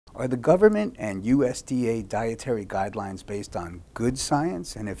Are the government and USDA dietary guidelines based on good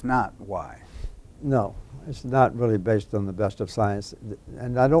science? And if not, why? No, it's not really based on the best of science.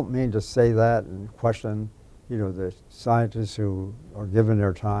 And I don't mean to say that and question, the scientists who are given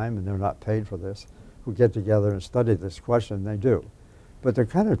their time and they're not paid for this, who get together and study this question. They do. But they're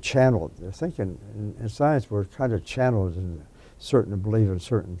kind of channeled. They're thinking, in science, we're kind of channeled in certain to believe in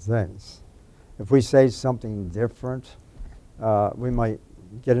certain things. If we say something different, we might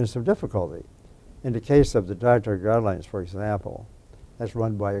get in some difficulty. In the case of the dietary guidelines, for example, that's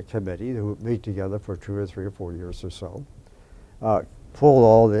run by a committee who meet together for 2 or 3 or 4 years or so, pull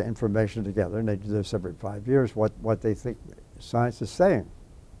all the information together, and they do this every 5 years, what they think science is saying.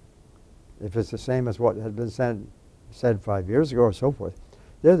 If it's the same as what had been said 5 years ago or so forth,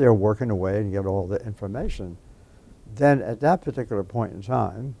 they're working away and get all the information. Then at that particular point in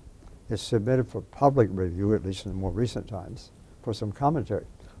time, it's submitted for public review, at least in the more recent times, for some commentary.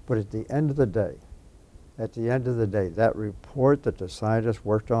 But at the end of the day, that report that the scientists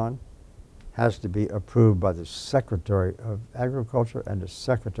worked on has to be approved by the Secretary of Agriculture and the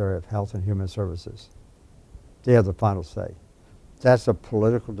Secretary of Health and Human Services. They have the final say. That's a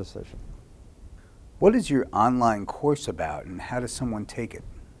political decision. What is your online course about, and how does someone take it?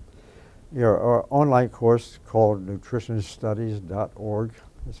 Our online course called nutritionstudies.org,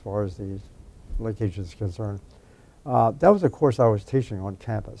 as far as the linkage is concerned. That was a course I was teaching on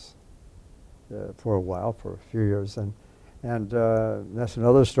campus for a while, for a few years, and that's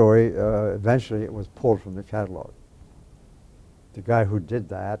another story. Eventually, it was pulled from the catalog. The guy who did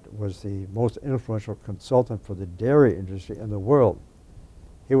that was the most influential consultant for the dairy industry in the world.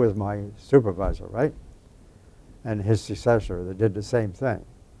 He was my supervisor, right? And his successor that did the same thing.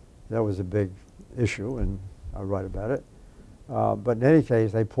 That was a big issue, and I write about it. But in any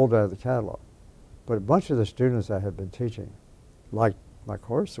case, they pulled it out of the catalog. But a bunch of the students I had been teaching liked my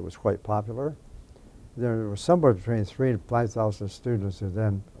course. It was quite popular. There was somewhere between 3,000 and 5,000 students who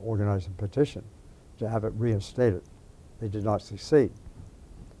then organized a petition to have it reinstated. They did not succeed.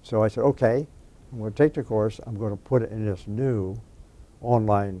 So I said, okay, I'm going to take the course. I'm going to put it in this new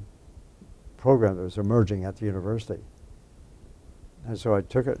online program that was emerging at the university. And so I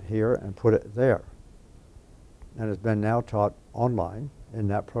took it here and put it there. And it's been now taught online in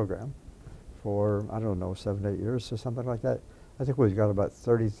that program for, 7, 8 years or something like that. I think we've got about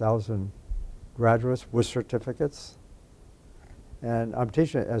 30,000 graduates with certificates. And I'm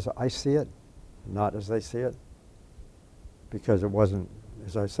teaching it as I see it, not as they see it, because it wasn't,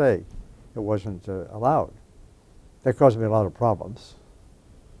 as I say, it wasn't allowed. That caused me a lot of problems.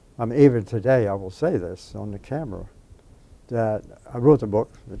 Even today, I will say this on the camera, that I wrote the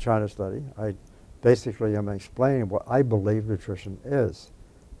book, The China Study. I basically am explaining what I believe nutrition is,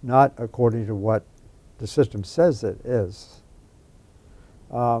 not according to what the system says it is.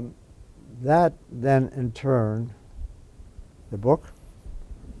 That then, in turn, the book,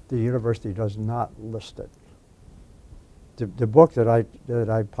 the university does not list it. The book that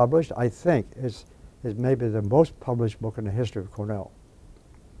I published, I think, is maybe the most published book in the history of Cornell.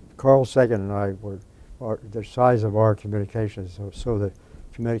 Carl Sagan and I were the size of our communications, so the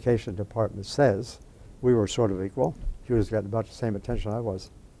communication department says we were sort of equal. He was getting about the same attention I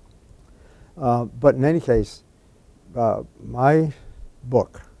was. But in any case, my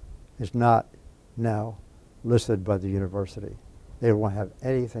book is not now listed by the university. They don't want to have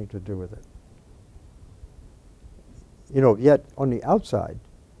anything to do with it. Yet on the outside,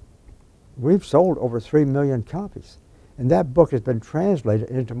 we've sold over 3 million copies. And that book has been translated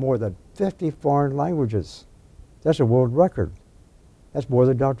into more than 50 foreign languages. That's a world record. That's more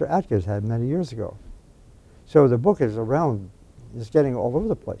than Dr. Atkins had many years ago. So the book is around, it's getting all over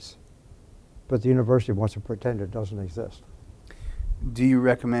the place. But the university wants to pretend it doesn't exist. Do you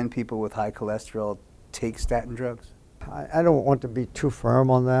recommend people with high cholesterol take statin drugs? I don't want to be too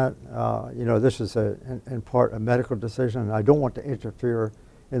firm on that. This is in part a medical decision, and I don't want to interfere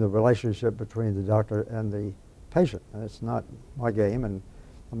in the relationship between the doctor and the patient. And it's not my game, and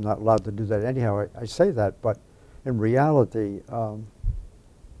I'm not allowed to do that anyhow. I say that, but in reality, I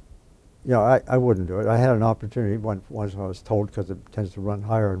wouldn't do it. I had an opportunity once I was told, because it tends to run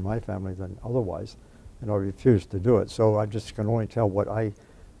higher in my family than otherwise, and I refused to do it. So I just can only tell what I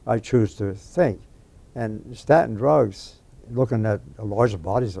choose to think. And statin drugs, looking at large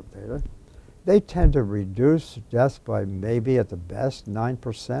bodies of data, they tend to reduce deaths by maybe at the best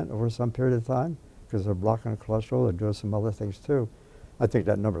 9% over some period of time, because they're blocking cholesterol. They're doing some other things too. I think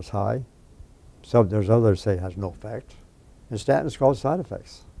that number's high. There's others say it has no effect. And statins cause side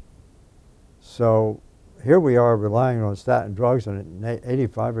effects. So here we are relying on statin drugs in an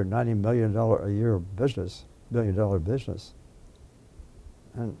 $85 or $90 million a year business, $1 billion business.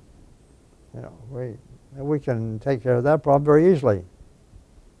 And You know, we can take care of that problem very easily.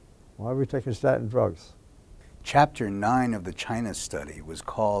 Why are we taking statin drugs? Chapter 9 of the China study was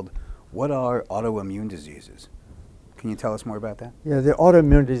called, "What are autoimmune diseases?" Can you tell us more about that? Yeah, the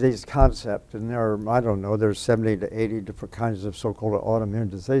autoimmune disease concept, and there are, I don't know, there's 70 to 80 different kinds of so-called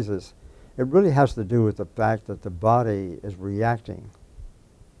autoimmune diseases. It really has to do with the fact that the body is reacting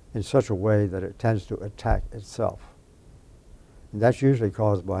in such a way that it tends to attack itself. And that's usually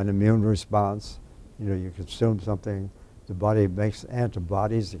caused by an immune response. You know, you consume something, the body makes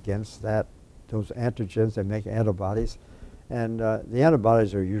antibodies against those antigens, they make antibodies. And the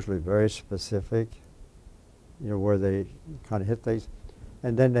antibodies are usually very specific, you know, where they kind of hit things.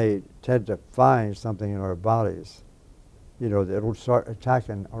 And then they tend to find something in our bodies, you know, that will start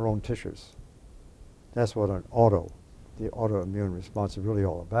attacking our own tissues. That's what the autoimmune response is really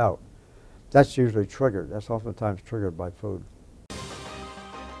all about. That's usually triggered. That's oftentimes triggered by food.